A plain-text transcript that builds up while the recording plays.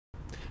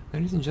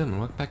Ladies and gentlemen,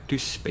 welcome back to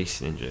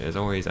Space Ninja. As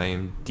always, I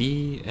am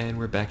D, and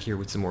we're back here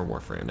with some more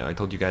Warframe. Now, I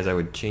told you guys I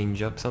would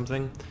change up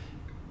something.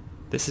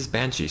 This is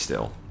Banshee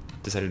still.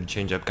 Decided to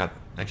change up,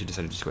 actually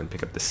decided to just go and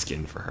pick up the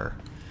skin for her.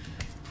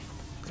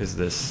 Because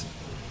this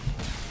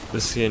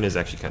skin is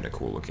actually kind of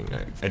cool looking.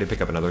 I did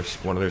pick up one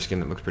other skin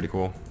that looks pretty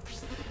cool.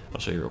 I'll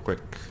show you real quick.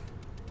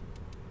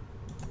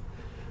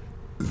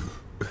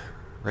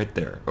 Right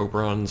there,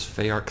 Oberon's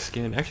Feyark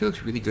skin. Actually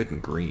looks really good in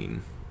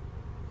green.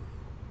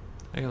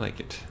 I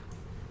like it.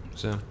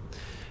 So,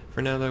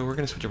 for now though, we're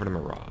going to switch over to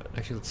Maraud.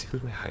 Actually, let's see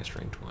who's my highest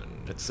ranked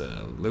one. It's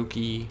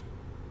Loki.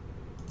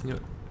 You know,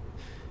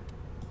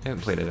 I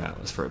haven't played as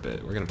Atlas for a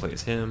bit. We're going to play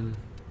as him.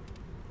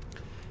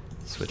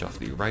 Switch off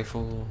the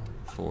rifle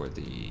for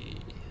the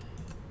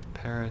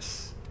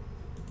Paris.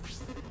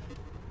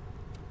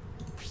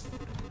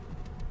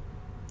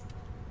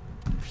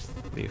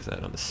 Leave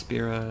that on the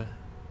Spira.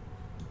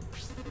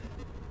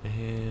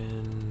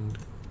 And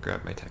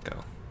grab my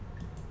Techo.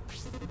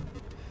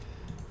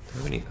 Do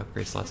I have any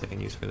upgrade slots I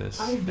can use for this?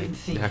 I've been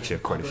thinking, I actually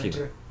have quite a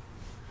few.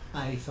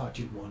 I thought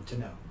you'd want to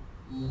know.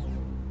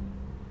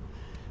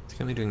 It's going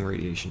to be doing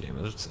radiation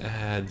damage. Let's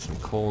add some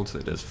cold so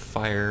it does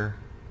fire.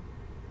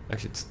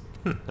 Actually, it's...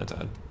 that's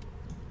odd.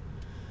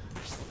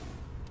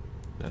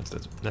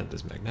 That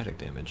does magnetic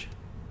damage.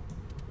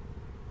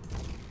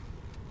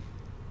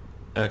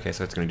 Okay,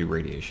 so it's going to do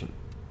radiation.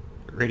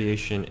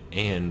 Radiation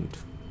and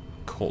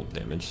cold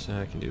damage, so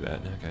I can do that.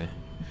 Okay.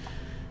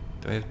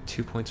 Do I have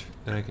 2 points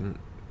that I can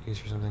use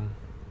for something?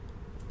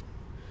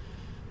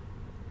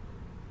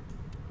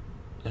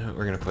 No,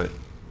 we're going to put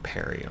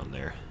parry on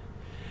there.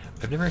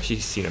 I've never actually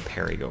seen a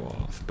parry go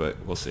off, but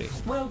we'll see.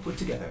 Well put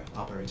together,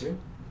 operator.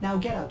 Now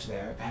get out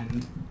there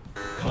and...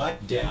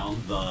 cut down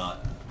the...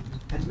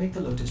 and make the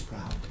Lotus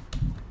proud.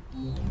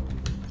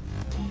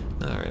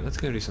 Alright, let's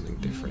go do something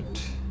different.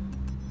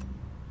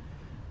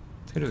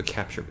 Let's go do the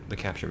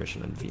capture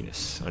mission on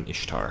Venus, on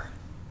Ishtar.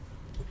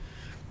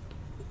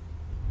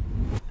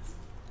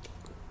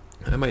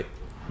 I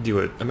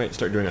might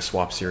start doing a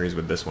swap series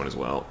with this one as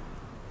well.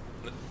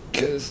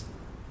 Because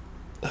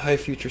high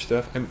future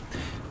stuff,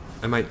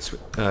 I might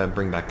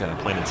bring back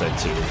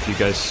PlanetSide 2. If you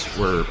guys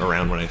were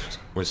around when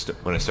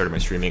I started my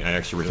streaming, I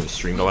actually originally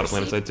streamed a lot of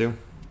PlanetSide 2.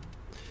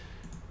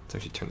 Let's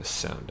actually turn the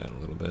sound down a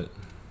little bit.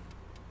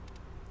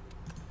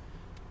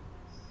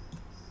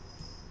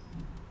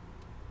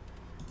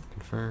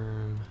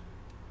 Confirm.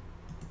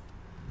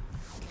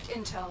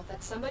 Intel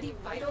that somebody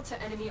vital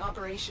to enemy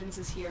operations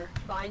is here.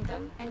 Find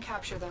them and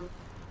capture them.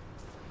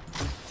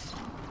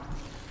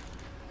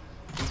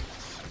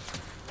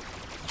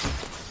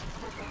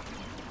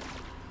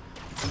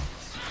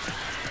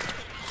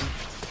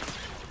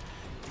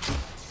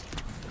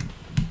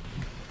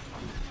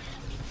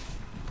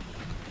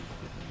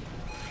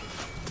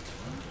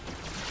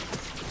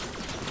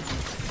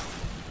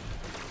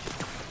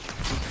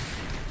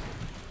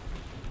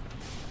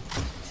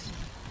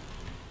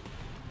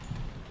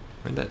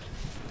 Where'd that...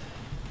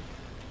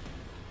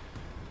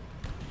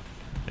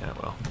 Yeah,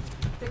 well.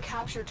 The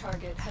capture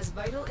target has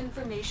vital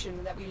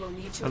information that we will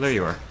need to... Oh, there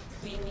you are.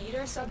 We need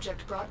our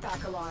subject brought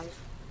back alive.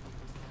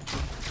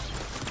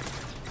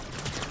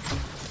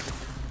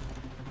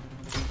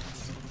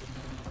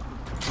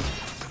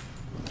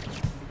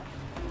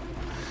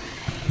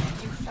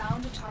 You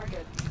found a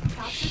target.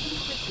 Capture them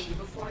quickly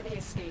before they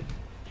escape.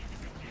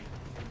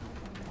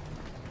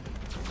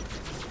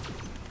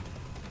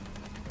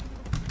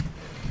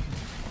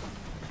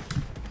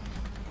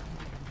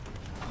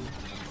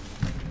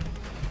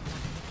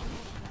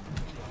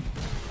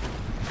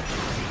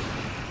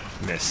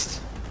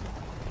 Missed.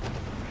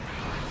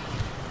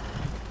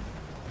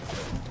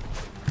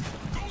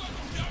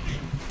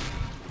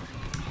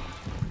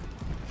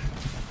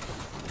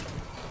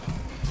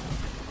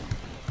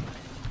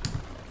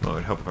 Well,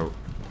 I'd hope I would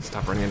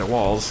stop running into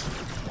walls.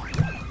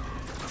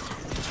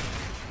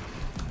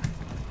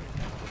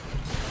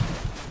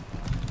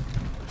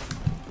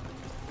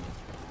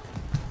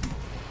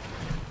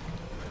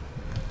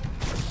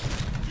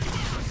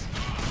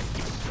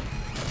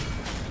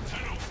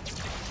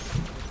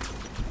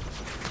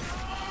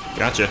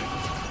 Gotcha.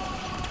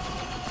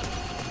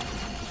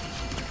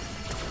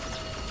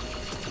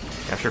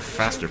 Capture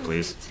faster,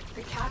 please.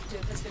 The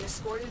captive has been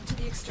escorted to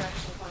the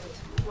extraction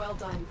point. Well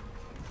done.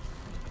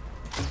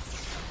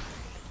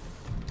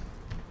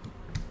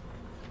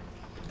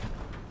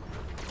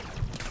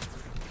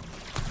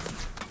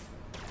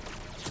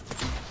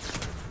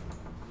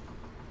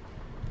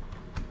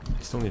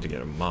 I still need to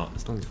get a mod. I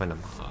still need to find a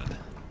mod.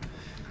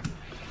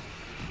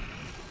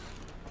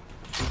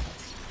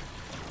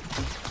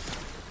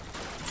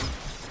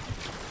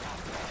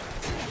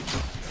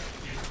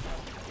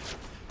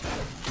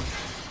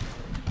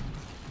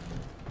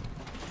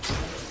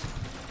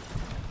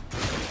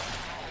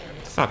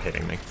 Stop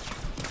hitting me.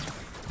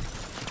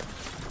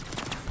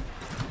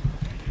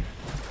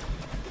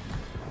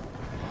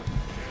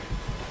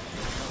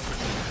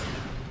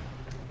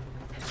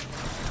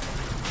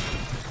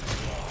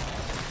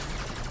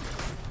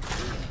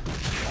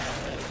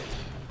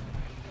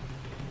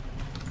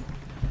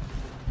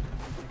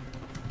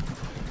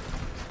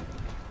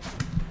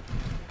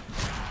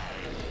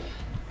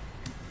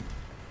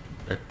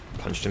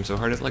 punched him so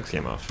hard his legs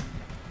came off.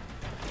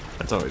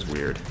 That's always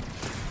weird.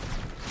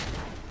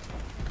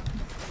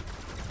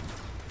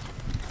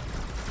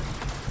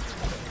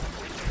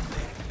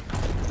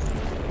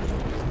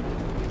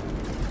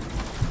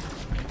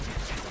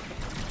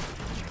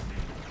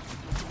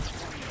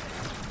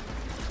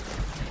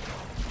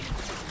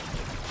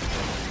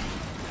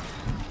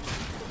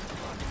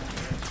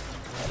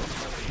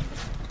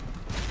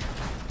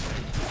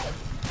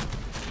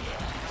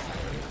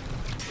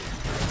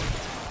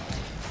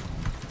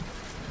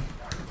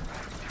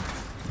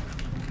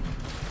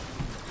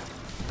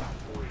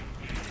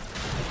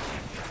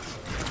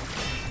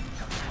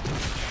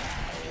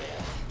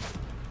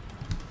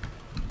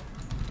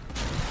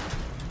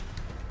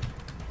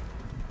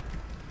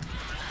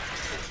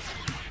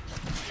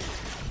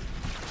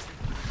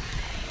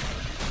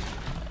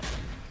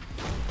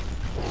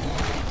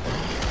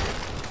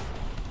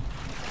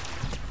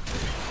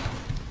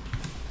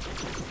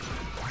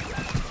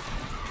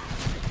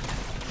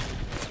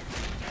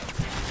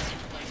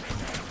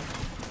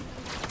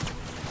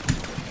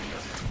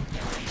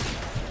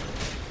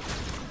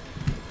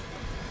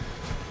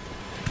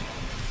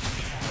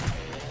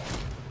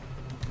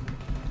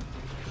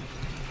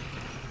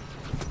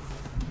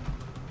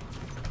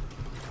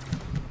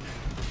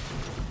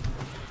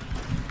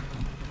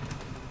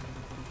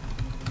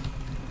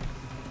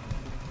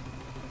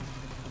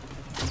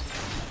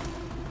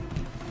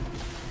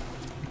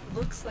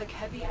 Looks like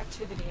heavy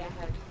activity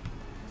ahead.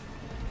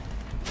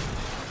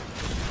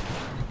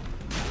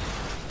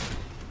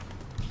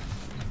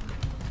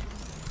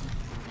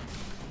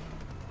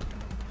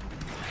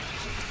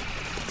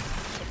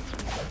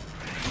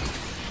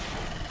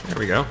 There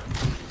we go.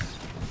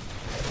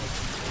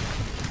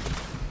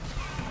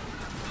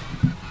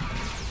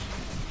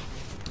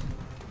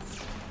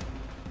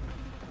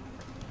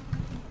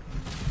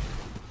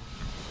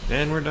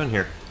 And we're done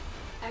here.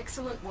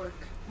 Excellent work.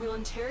 We'll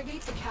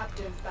interrogate the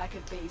captive back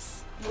at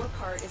base. Your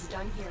part is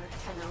done here,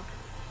 Tenno.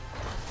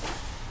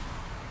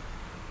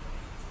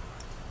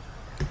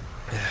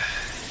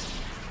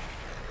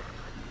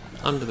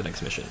 On to the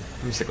next mission.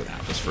 Let me stick with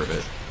Atlas for a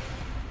bit.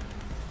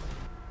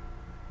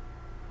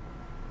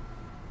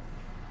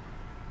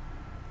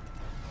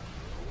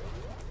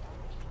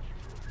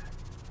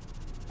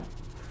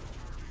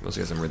 Most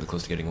guys, I'm really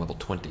close to getting level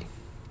 20.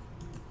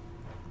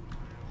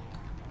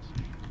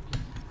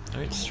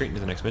 Alright, straight into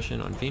the next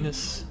mission on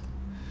Venus.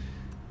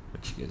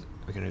 Which is,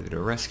 we're going to do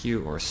a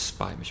rescue or a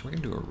spy mission. We're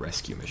going to do a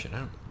rescue mission. I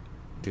don't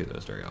do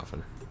those very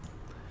often.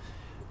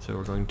 So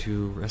we're going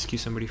to rescue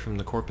somebody from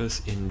the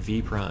Corpus in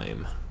V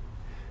Prime.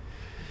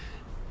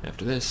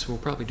 After this, we'll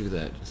probably do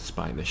that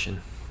spy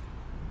mission.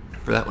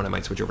 For that one, I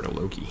might switch over to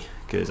Loki.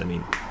 Because, I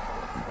mean,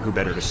 who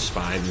better to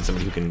spy than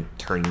somebody who can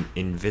turn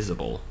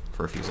invisible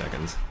for a few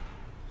seconds?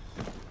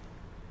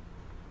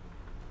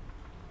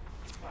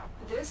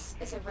 This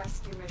is a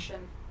rescue mission.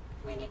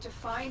 We need to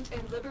find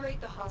and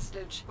liberate the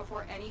hostage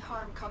before any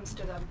harm comes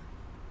to them.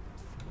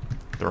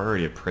 They're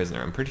already a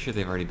prisoner. I'm pretty sure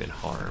they've already been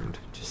harmed.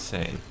 Just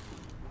saying.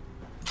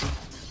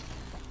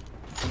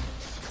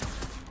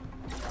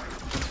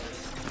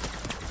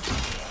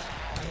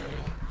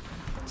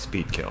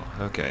 Speed kill.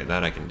 Okay,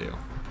 that I can do.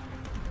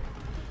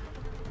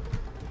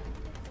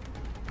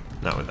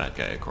 Not with that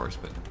guy, of course,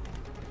 but...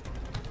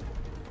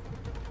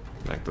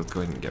 In fact, let's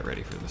go ahead and get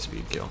ready for the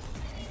speed kill.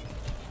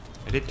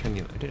 I did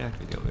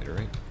activate the elevator,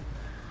 right?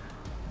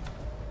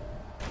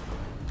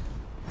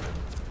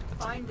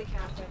 Find the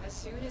captain as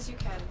soon as you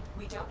can.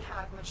 We don't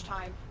have much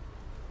time.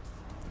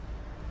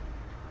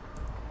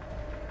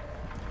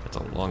 That's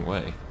a long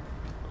way.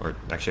 Or,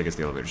 actually, I guess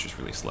the elevator's just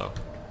really slow.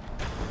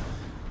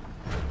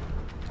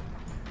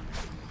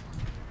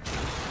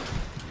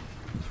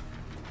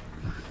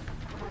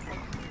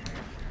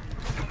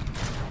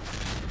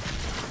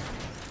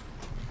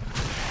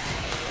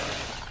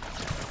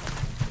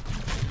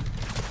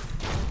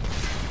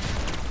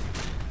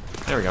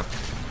 There we go.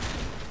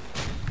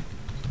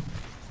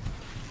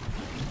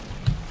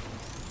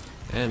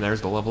 And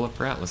there's the level up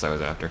for Atlas I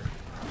was after.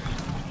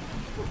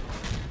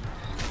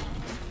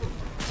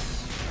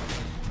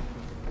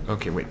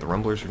 Okay, wait, the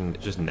Rumblers are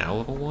just now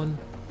level 1?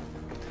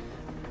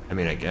 I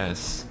mean, I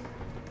guess.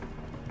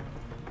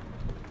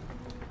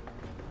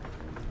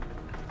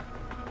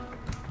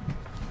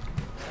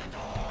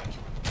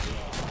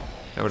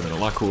 That would have been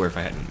a lot cooler if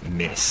I hadn't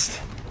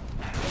missed.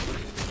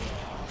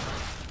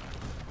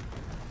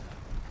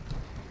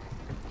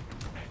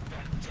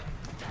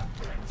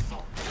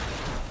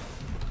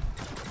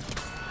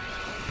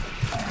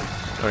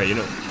 Okay, you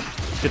know,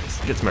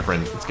 get my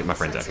friends. Let's get my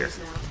friends out here.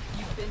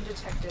 You've been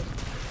detected.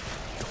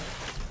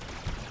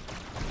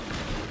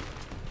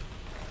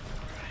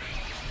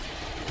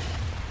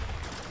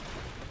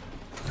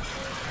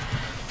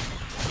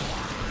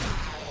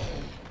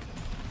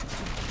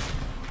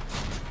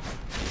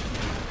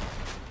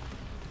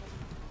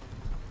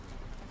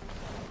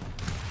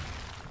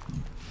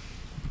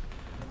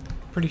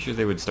 Pretty sure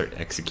they would start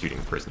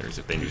executing prisoners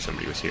if they knew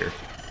somebody was here.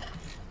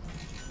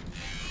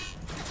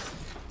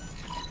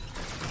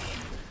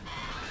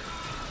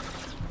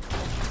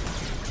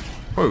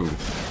 Whoa.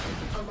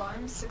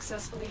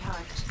 successfully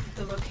hacked.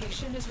 The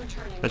location is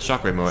returning. That to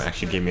shockwave normal mode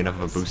actually gave me enough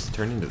of a security boost to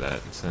turn into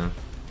that, so...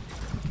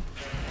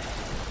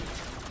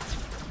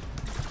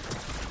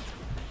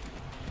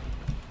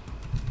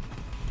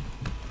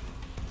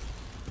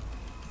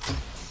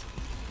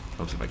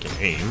 Helps if I can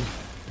aim.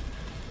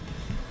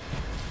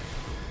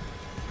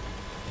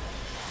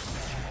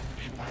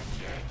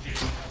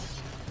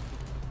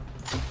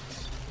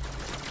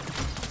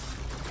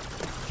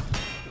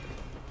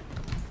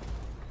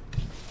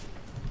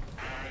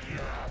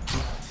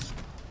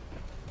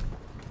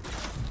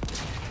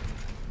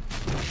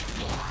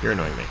 You're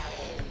annoying me.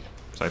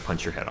 So I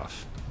punch your head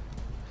off.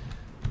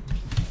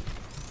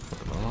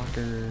 Open the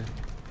locker.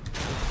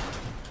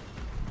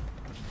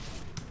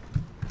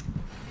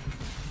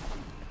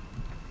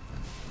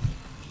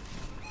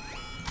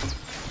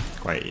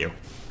 Quiet you.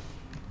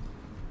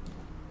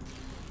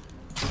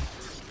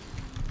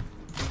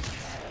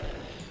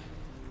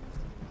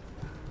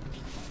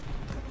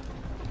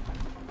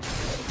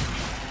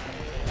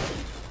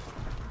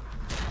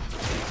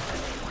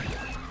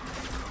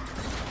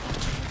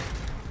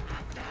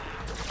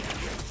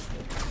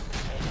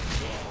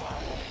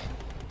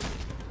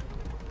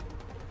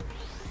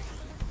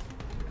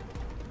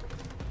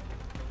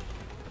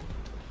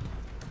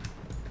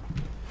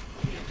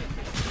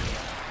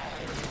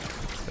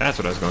 That's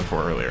what I was going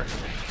for earlier.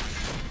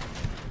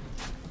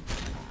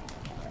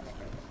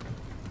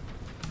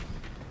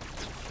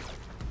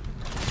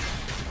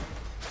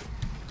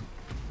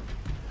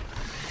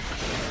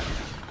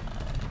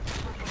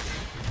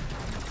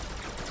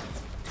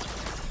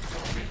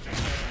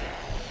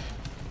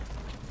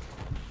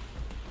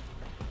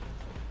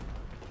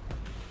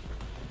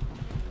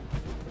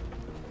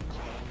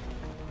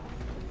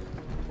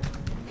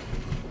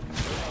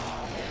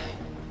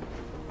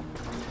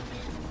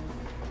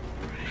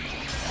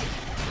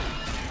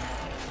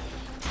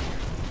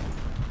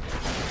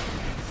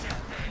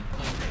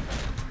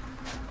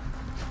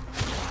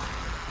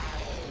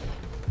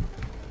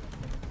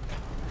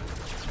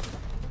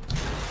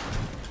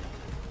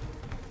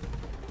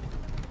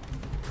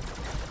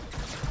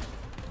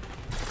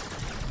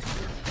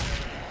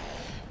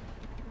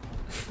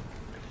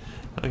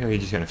 I think he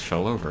just kind of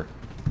fell over.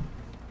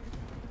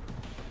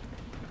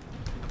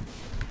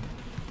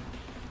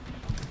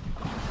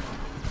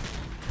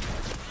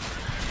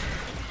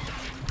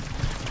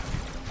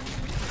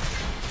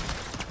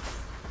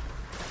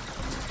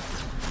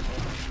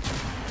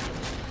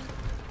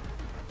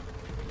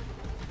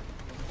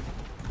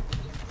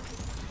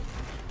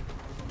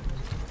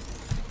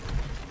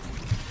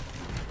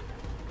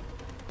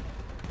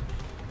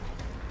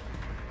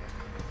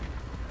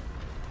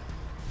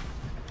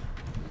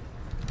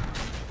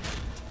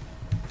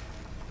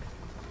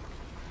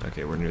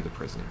 Okay, we're near the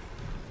prison.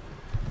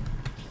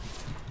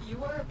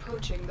 You are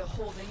approaching the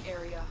holding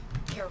area.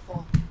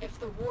 Careful. If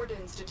the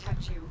wardens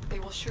detect you, they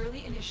will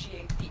surely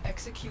initiate the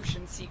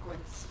execution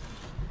sequence.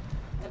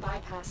 The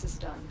bypass is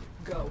done.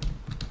 Go.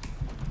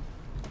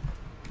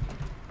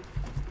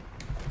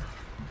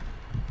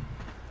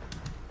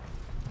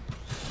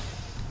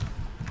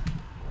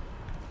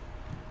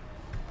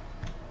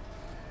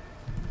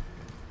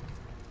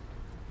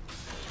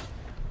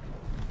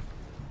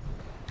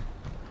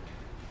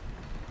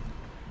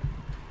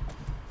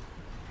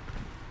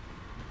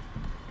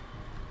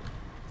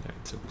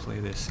 So play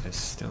this as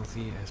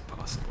stealthy as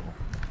possible.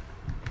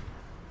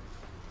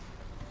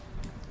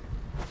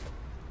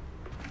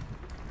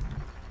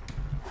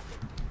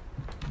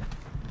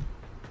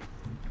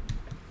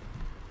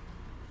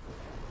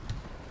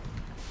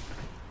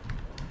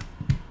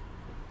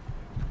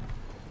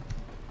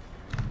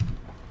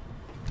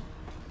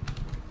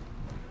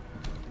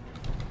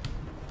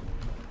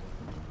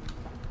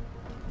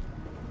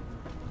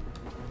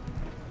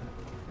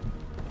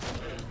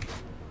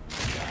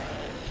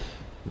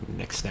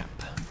 Next snap.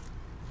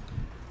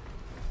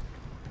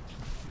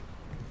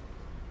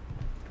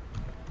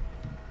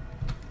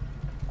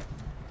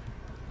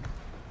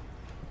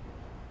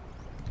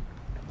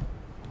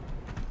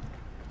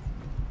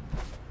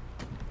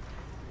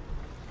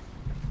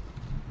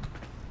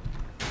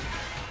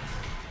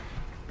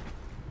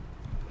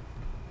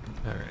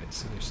 Alright,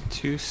 so there's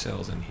two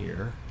cells in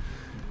here,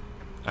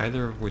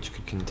 either of which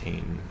could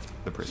contain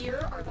the prisoner.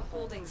 Here are the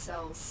holding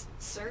cells.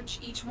 Search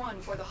each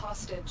one for the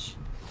hostage.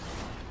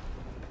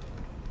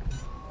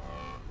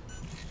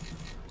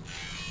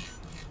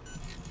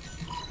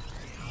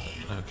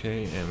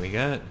 Okay, and we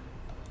got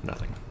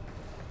nothing.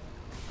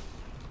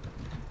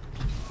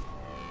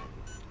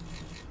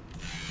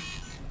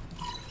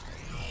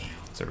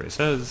 So everybody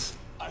says,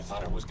 I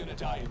thought I was gonna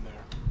die in there.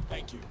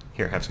 Thank you.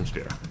 here, have some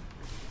spear.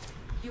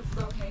 You've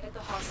located the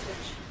hostage.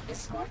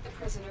 Escort the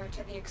prisoner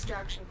to the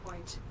extraction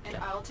point, and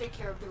I'll take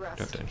care of the Drop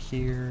rest. down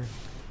here.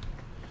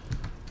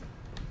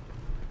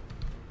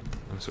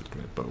 I'm gonna switch to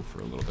my bow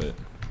for a little bit.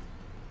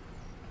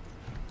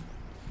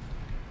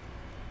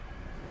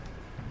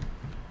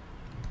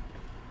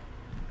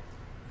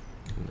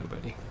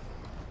 Nobody.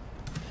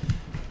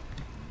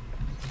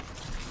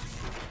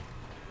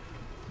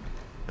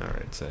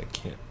 Alright, so I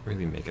can't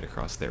really make it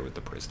across there with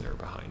the prisoner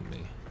behind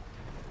me.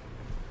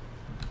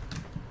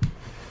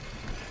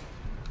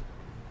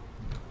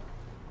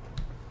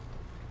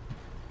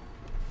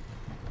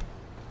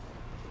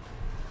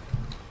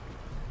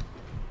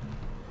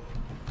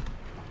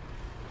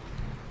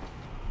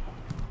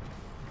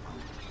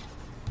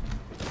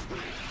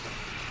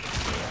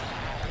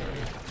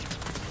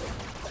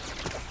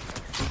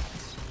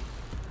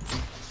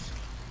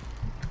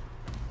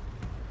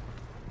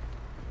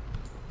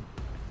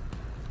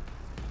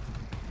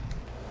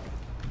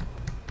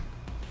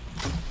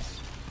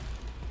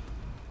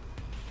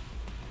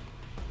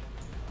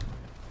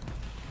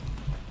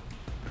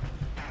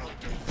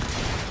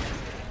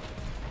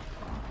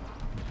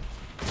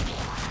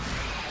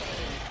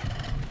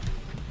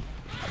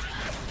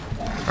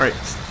 Alright,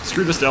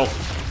 screw the stealth.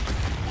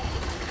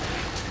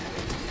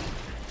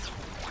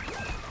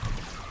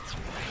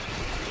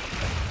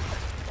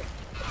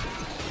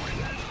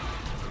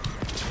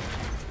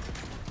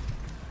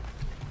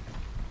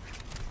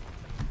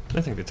 I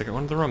think they took out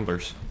one of the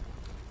rumblers.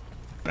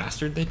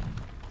 Bastard, they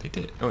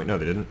did. Oh wait, no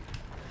they didn't.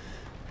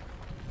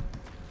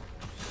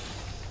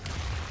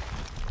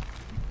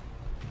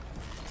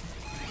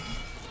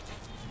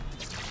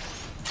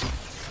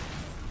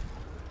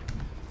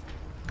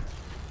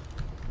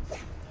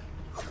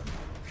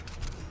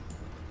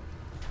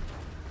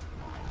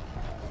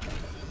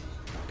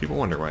 People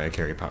wonder why I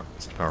carry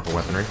powerful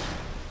weaponry.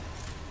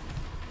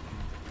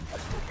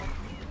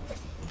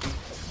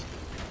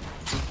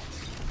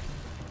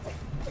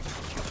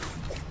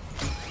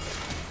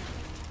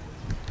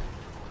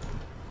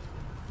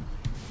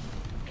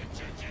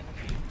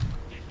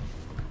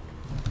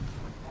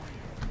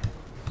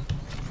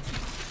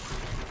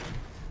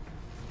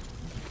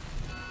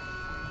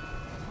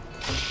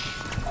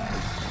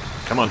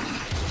 Come on.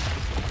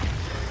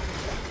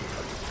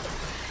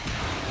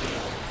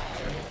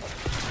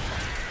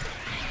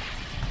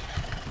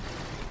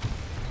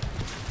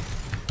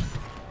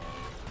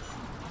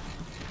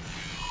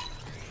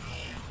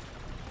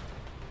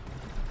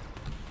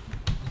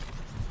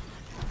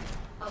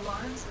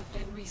 Alarms have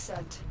been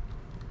reset.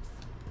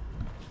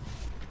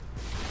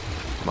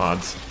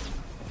 Mods.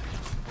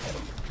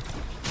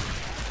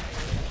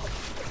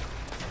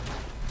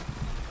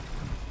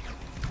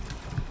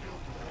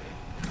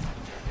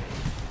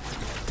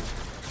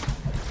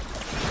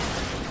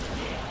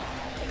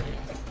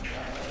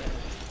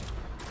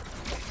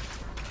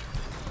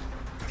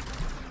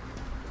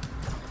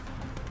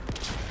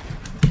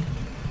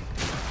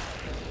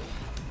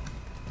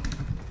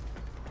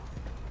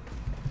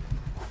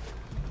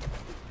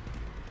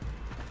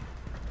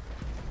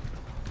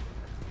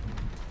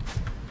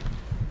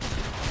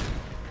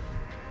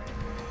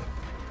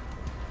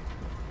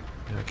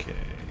 Okay.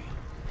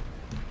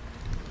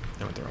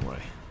 I went the wrong way.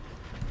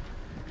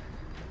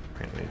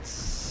 Apparently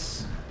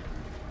it's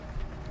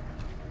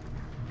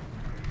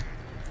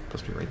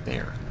supposed to be right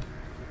there.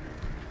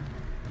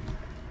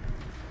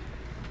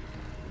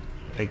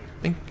 I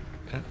think...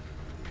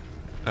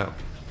 oh.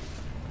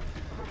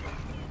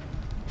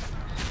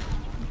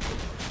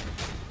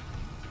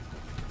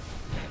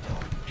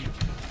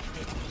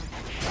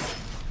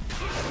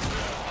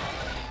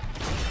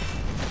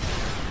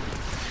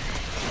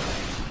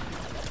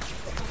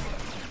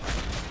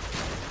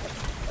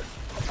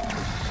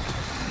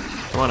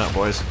 Come on out,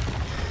 boys.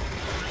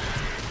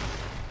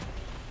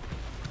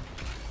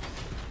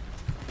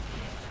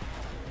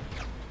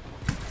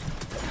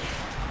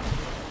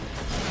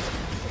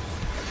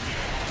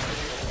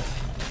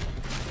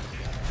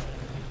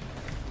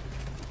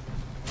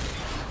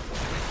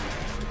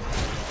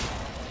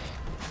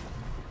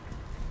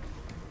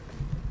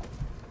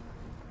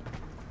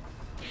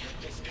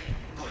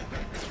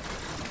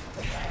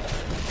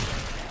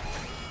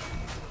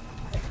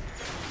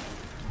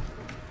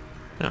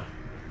 Oh.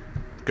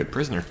 Good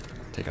prisoner.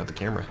 Take out the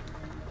camera.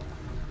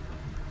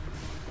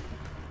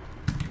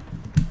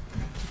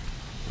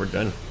 We're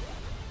done.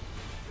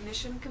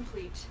 Mission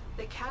complete.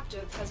 The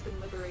captive has been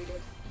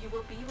liberated. You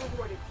will be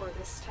rewarded for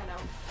this, Tenno.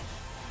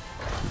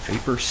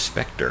 Vapor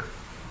Spectre.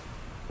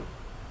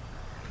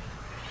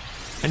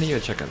 I need to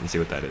check out and see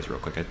what that is real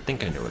quick. I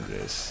think I know what it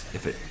is.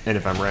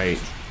 If I'm right,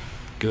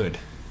 good.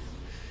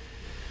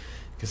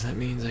 Because that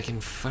means I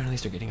can finally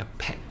start getting a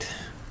pet.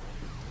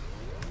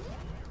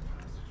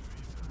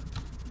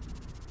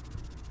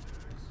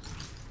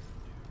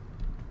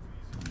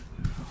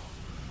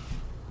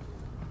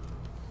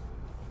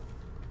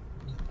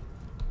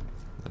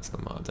 That's the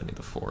mods. I need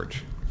the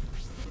forge.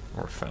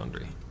 Or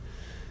foundry.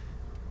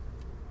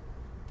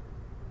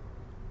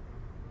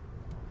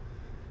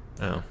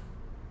 Oh.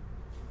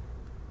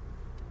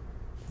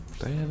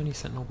 Do I have any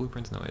Sentinel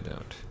blueprints? No, I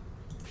don't.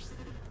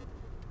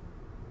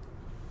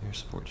 Air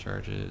support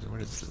charges.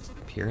 What is this?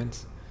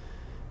 Appearance?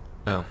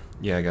 Oh,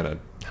 yeah, I got a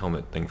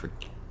helmet thing for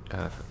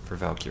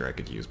Valkyr I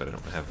could use, but I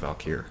don't have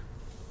Valkyr.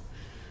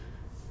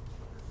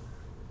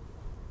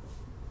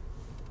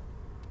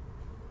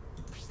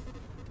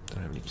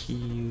 Don't have any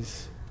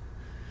keys.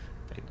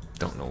 I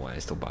don't know why I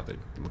still bothered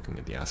looking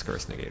at the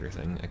Ascar's Negator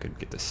thing. I could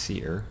get the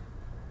Seer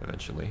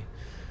eventually,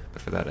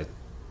 but for that I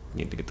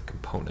need to get the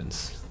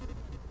components.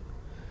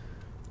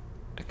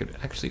 I could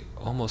actually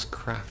almost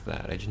craft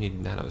that. I just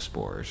need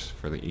nanospores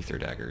for the ether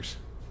daggers.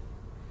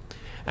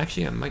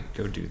 Actually, I might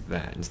go do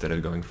that instead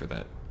of going for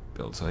that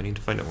build, so I need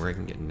to find out where I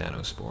can get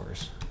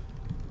nanospores.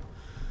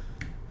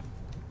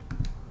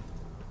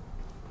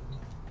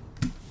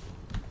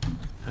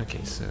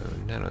 Okay, so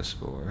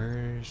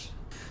nanospores.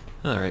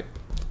 Alright.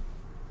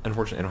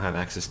 Unfortunately, I don't have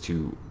access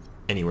to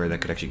anywhere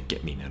that could actually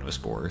get me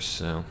nanospores,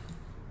 so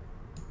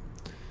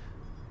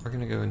we're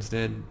gonna go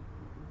instead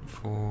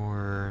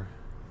for...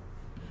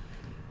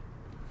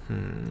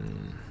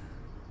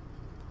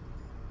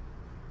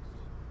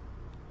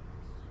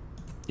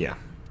 Yeah.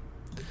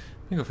 I'm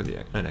gonna go for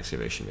an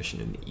excavation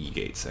mission in the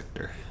E-Gate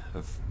sector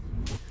of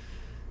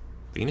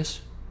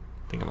Venus?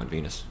 think I'm on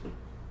Venus.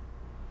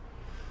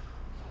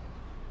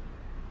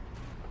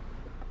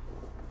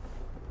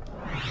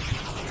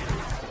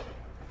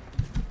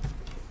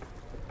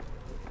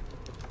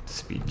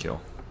 Speed kill.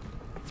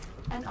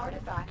 An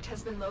artifact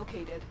has been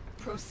located.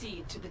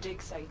 Proceed to the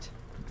dig site.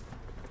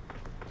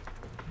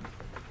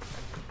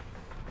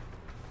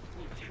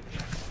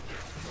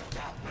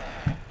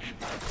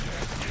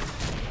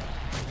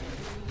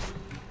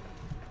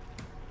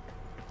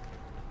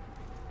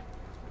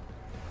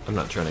 I'm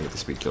not trying to get the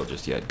speed kill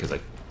just yet, because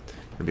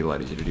it'd be a lot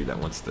easier to do that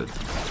once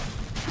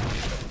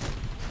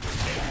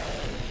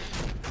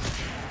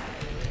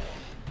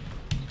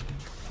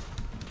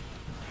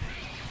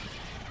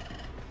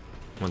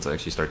I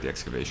actually start the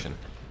excavation.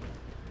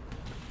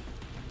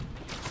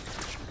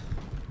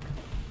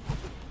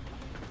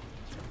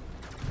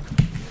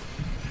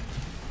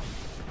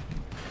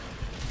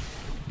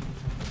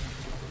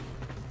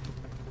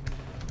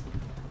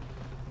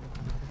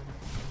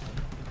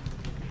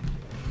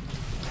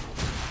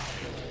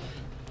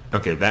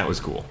 Okay, that was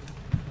cool.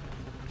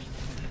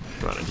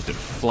 Come on, I just did a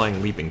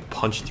flying leaping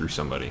punch through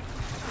somebody.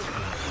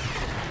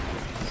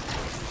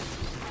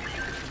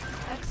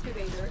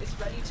 Excavator is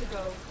ready to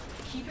go.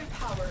 Keep it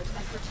powered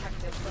and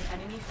protected from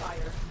enemy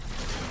fire.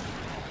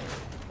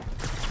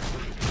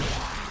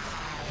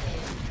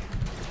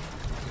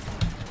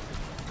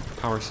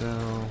 Power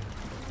cell.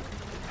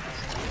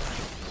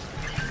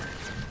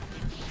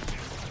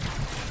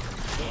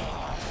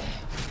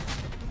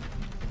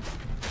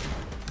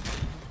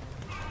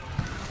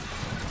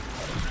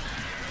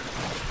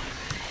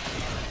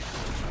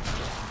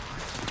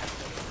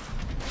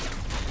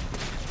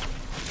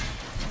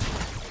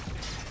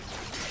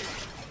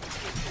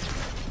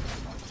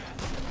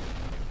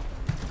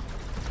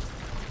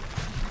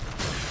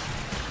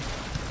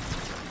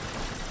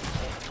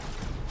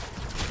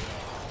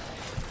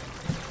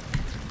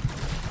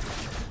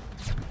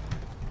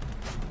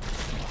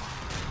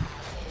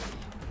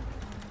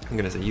 I'm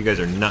gonna say, you guys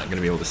are not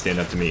gonna be able to stand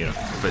up to me in a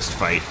fist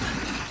fight.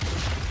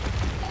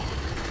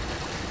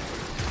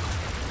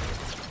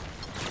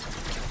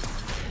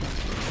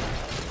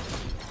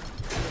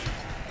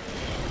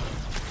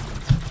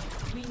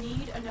 We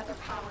need another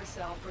power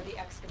cell for the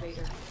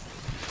excavator.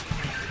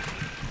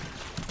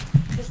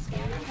 The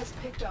scanner has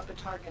picked up a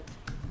target.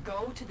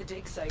 Go to the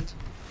dig site.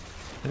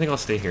 I think I'll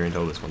stay here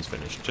until this one's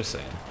finished, just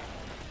saying.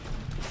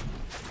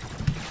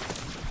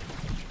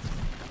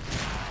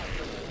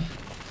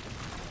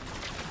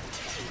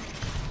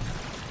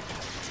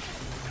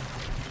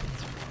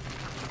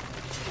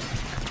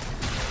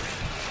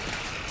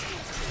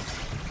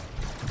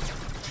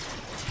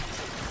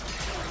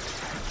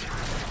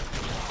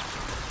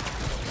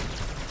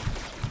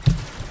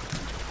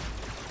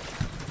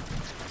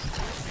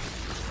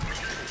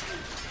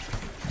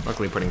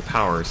 Luckily, putting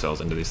power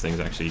cells into these things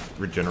actually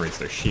regenerates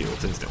their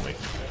shields instantly.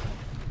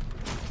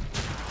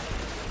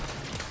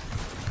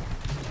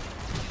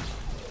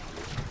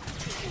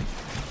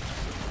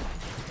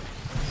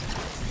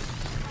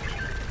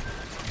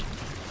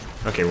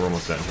 Okay, we're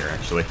almost done here,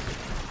 actually.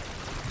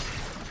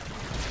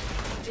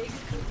 Dig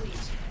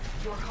complete.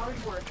 Your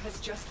hard work has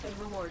just been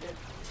rewarded.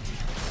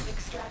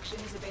 Extraction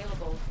is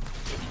available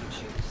if you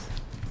choose.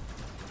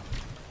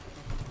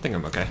 I think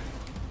I'm okay.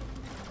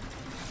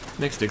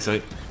 Next dig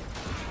site.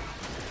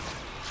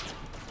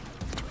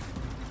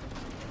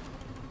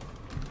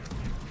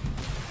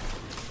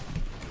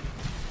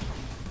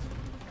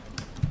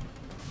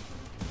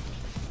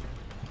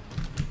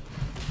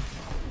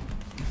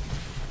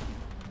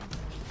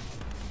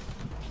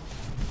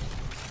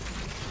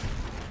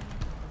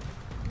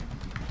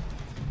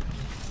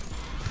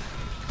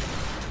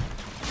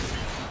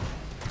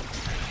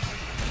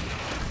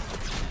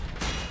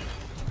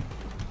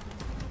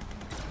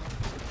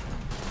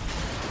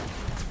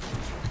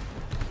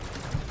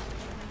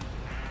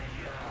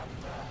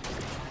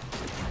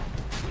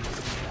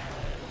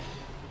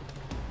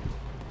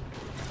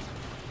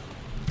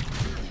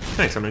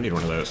 Thanks, I'm gonna need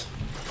one of those.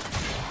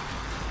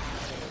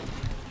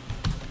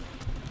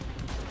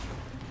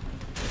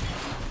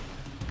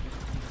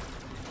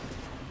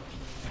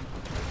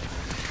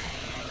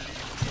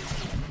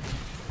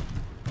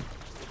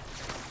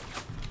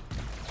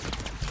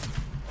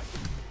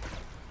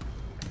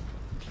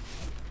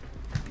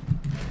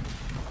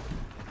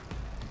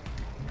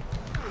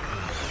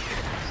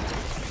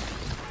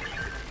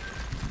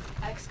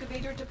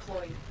 Excavator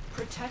deployed.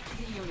 Protect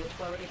the unit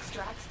while it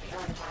extracts the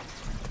artifact.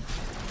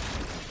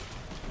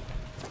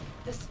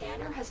 The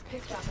scanner has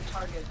picked up a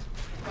target.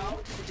 Go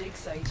to the dig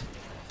site.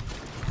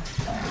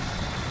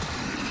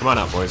 Come on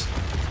out, boys.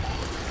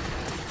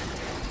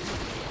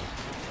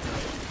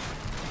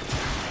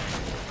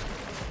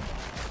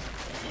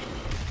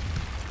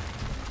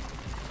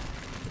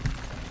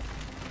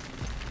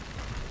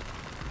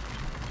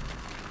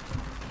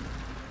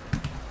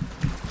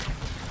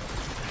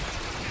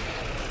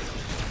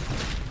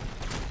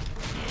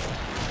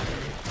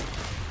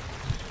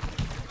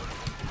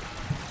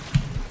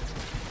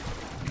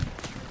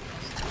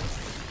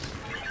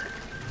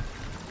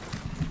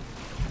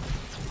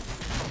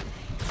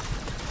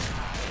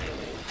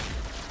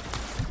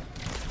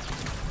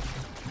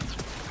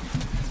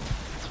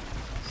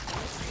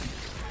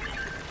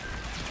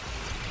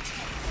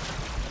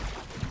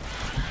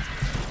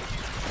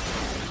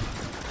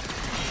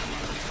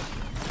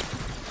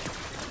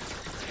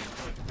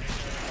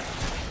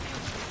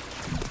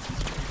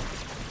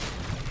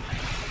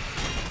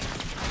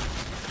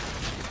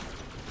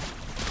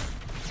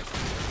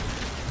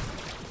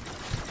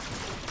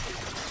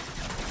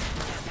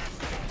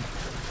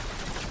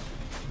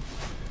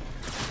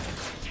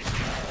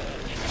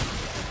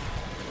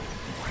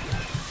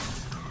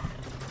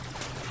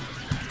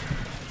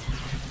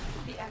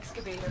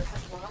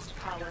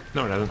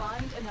 No, it doesn't.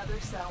 Find another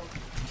cell.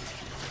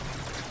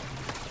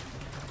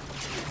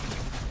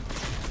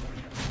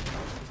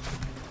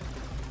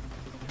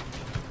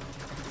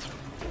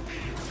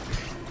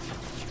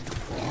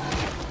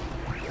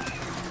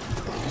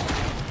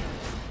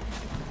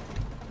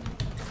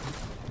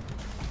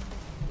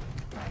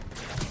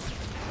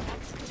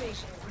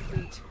 Excavation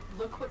complete.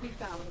 Look what we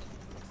found.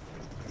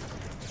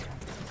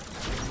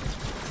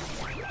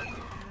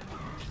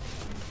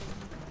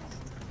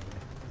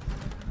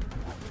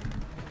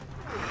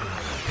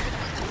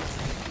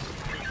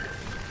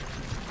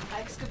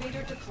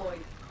 Excavator deployed.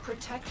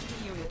 Protect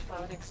the unit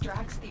while it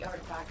extracts the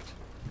artifact.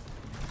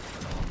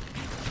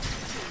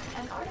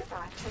 An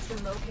artifact has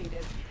been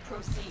located.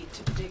 Proceed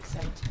to the dig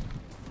site.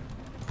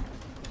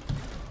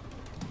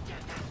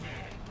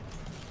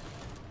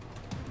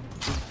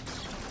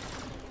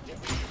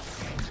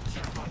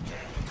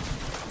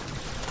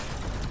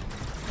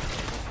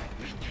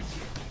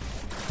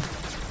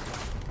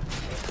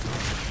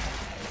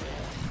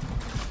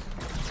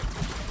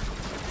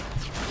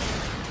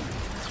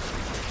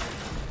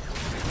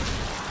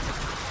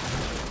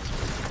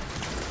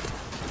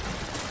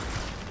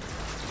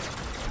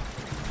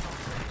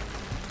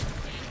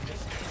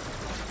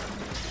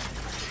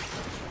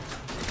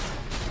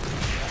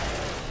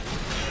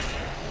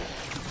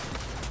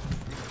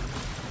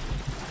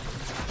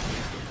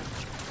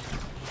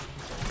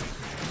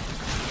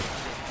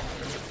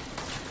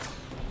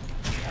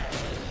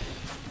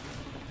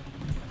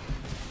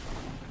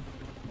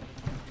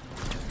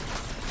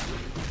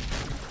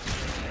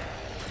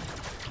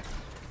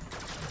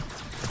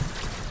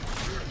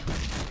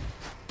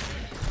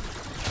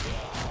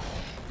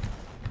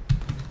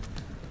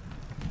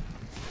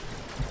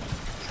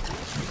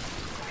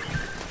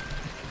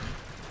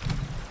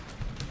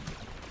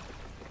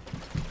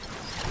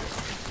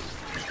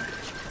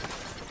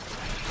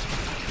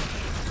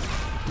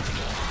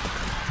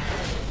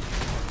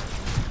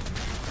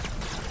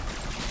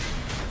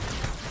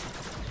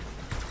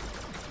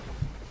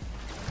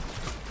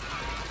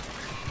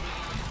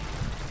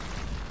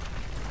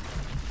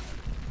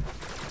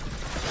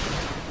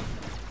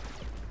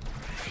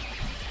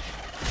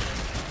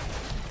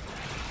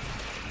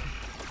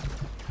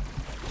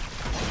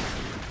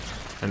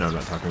 I know I'm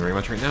not talking very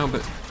much right now, but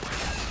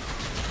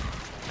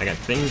I got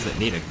things that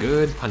need a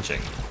good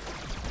punching.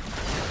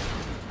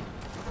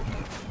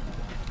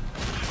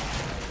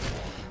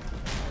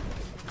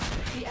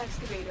 The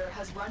excavator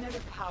has run out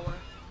of power.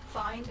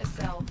 Find a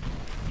cell.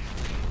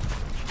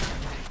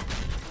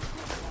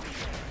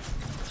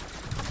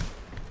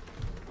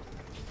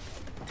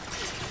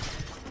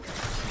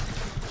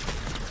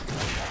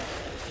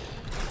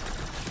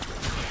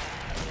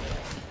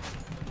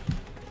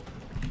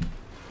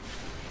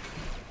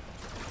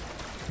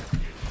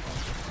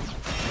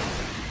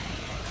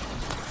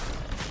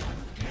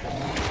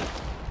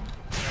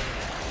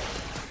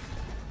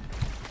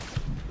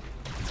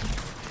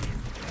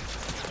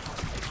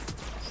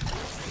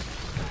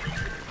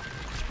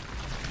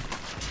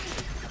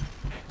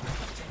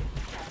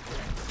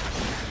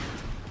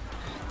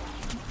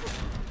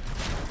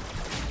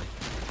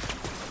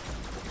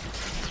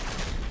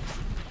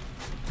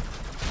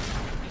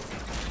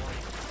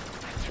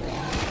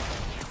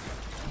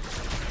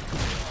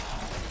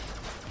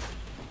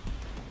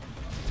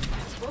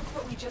 Look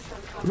what we just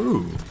uncovered.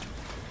 Ooh.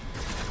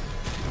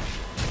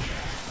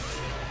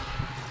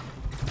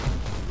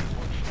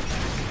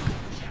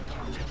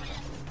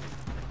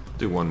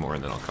 Do one more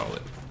and then I'll call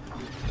it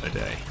a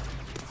day.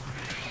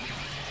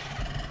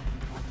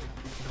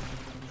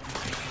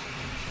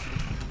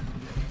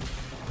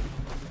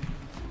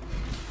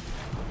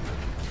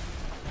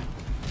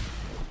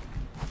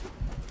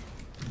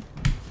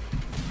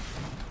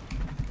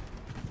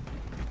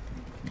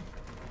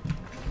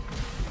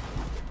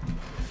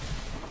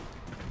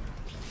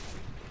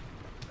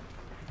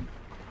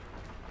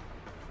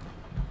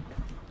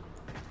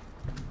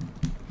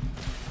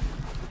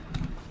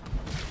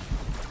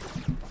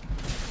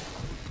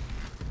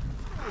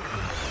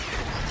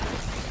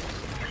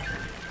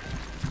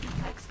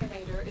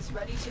 Is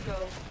ready to go.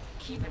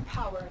 Keep it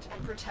powered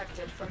and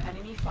protected from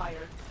enemy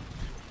fire.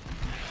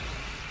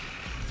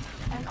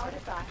 An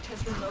artifact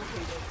has been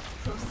located.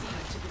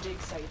 Proceed to the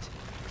dig site.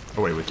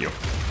 Away with you.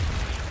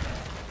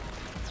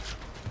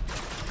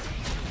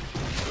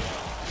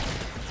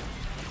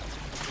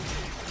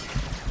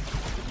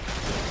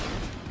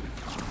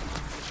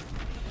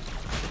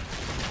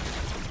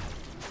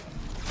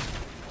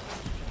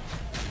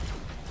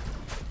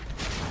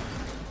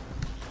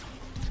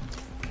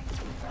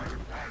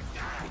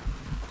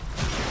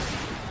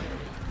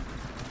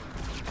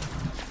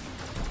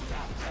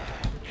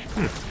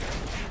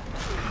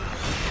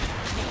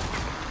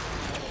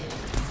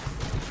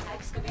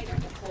 Excavator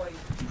deployed.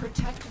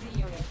 Protect the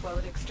unit while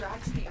it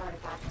extracts the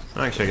artifact.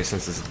 Actually, I guess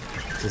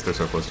since they're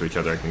so close to each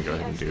other, I can go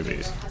ahead and do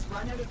these. Has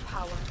run out of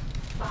power.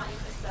 Find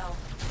a cell.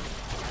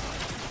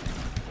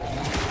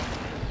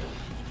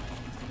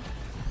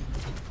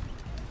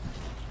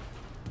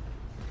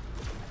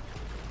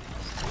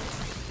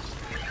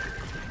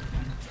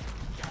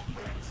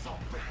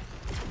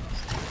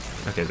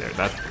 Okay, there.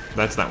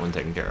 That's that one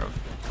taken care of.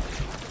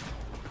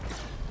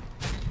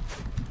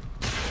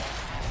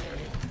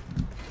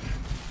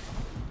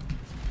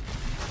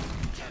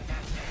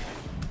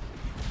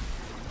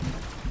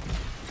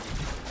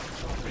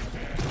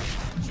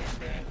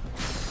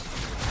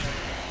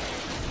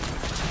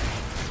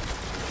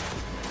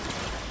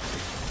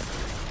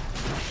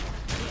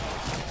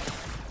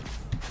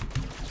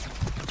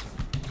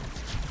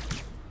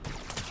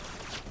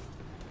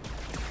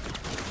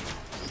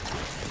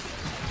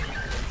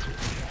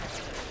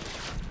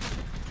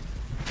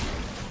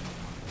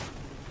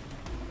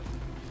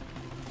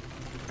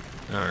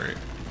 Alright.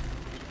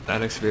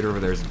 That excavator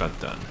over there is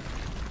about done.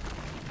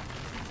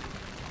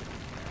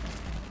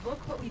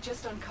 Look what we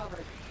just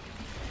uncovered.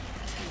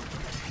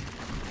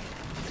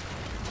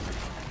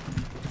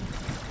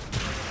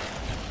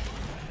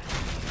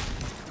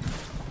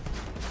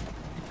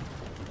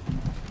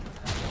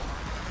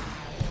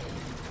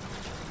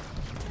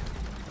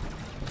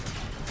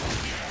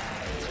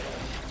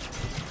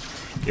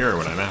 You're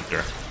what I'm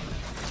after.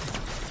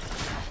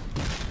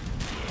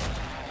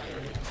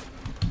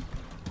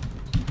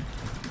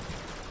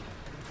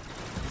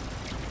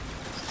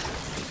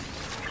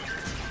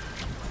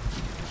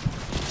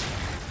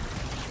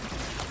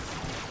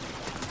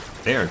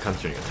 They are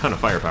concentrating a ton of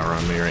firepower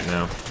on me right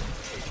now.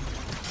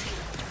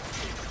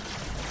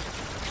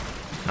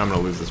 I'm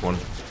gonna lose this one.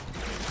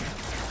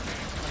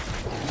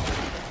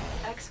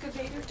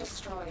 Excavator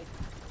destroyed.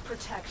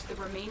 Protect the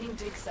remaining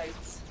dig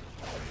sites.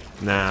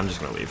 Nah, I'm just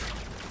gonna leave.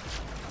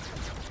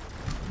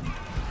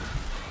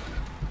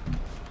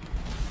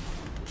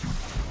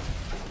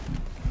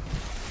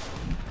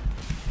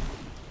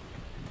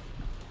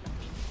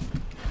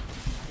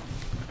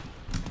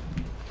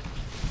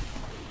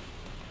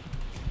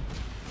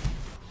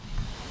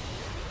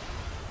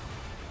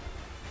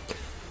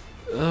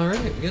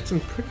 Alright, we got some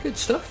pretty good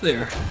stuff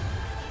there.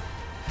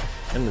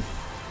 And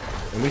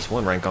at least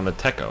one rank on the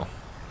Techo,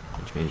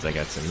 which means I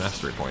got some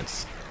mastery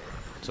points.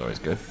 It's always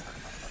good.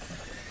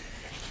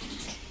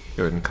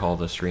 Go ahead and call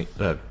the go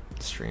ahead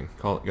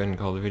and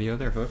call the video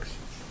there, folks.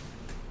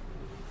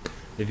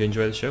 If you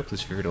enjoy the show,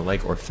 please feel free to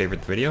like or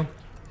favorite the video.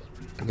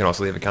 You can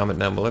also leave a comment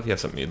down below if you have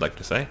something you'd like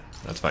to say.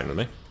 That's fine with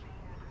me.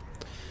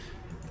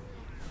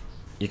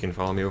 You can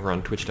follow me over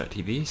on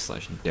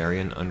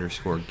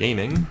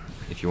twitch.tv/Darian_gaming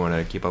if you want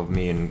to keep up with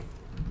me and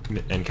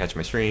catch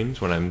my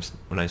streams when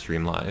I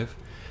stream live.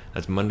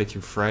 That's Monday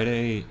through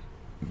Friday,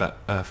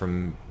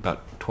 from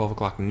about 12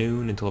 o'clock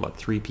noon until about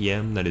 3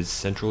 p.m. That is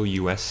Central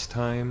U.S.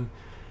 time.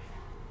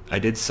 I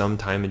did some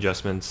time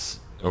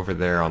adjustments over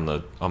there on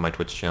my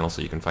Twitch channel,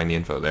 so you can find the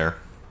info there.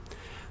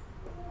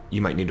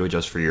 You might need to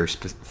adjust for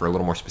for a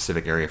little more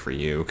specific area for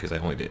you, because I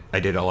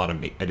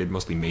did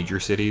mostly major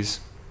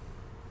cities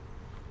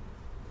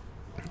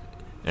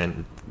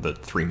and the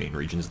 3 main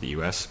regions of the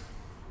U.S.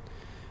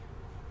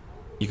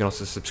 You can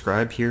also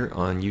subscribe here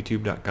on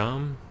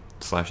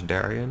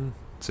youtube.com/Darian,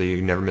 so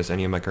you never miss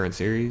any of my current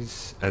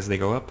series as they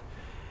go up,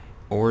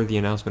 or the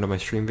announcement of my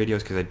stream videos,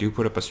 because I do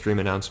put up a stream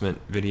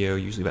announcement video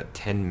usually about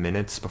 10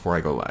 minutes before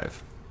I go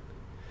live.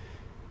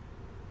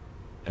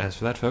 As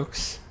for that,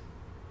 folks,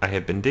 I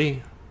have been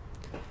D.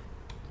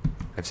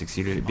 I've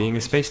succeeded at being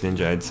a space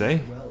ninja, I'd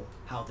say. Well,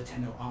 how the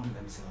Tenno arm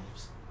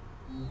themselves.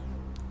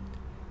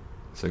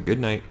 So good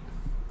night,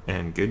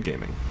 and good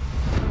gaming.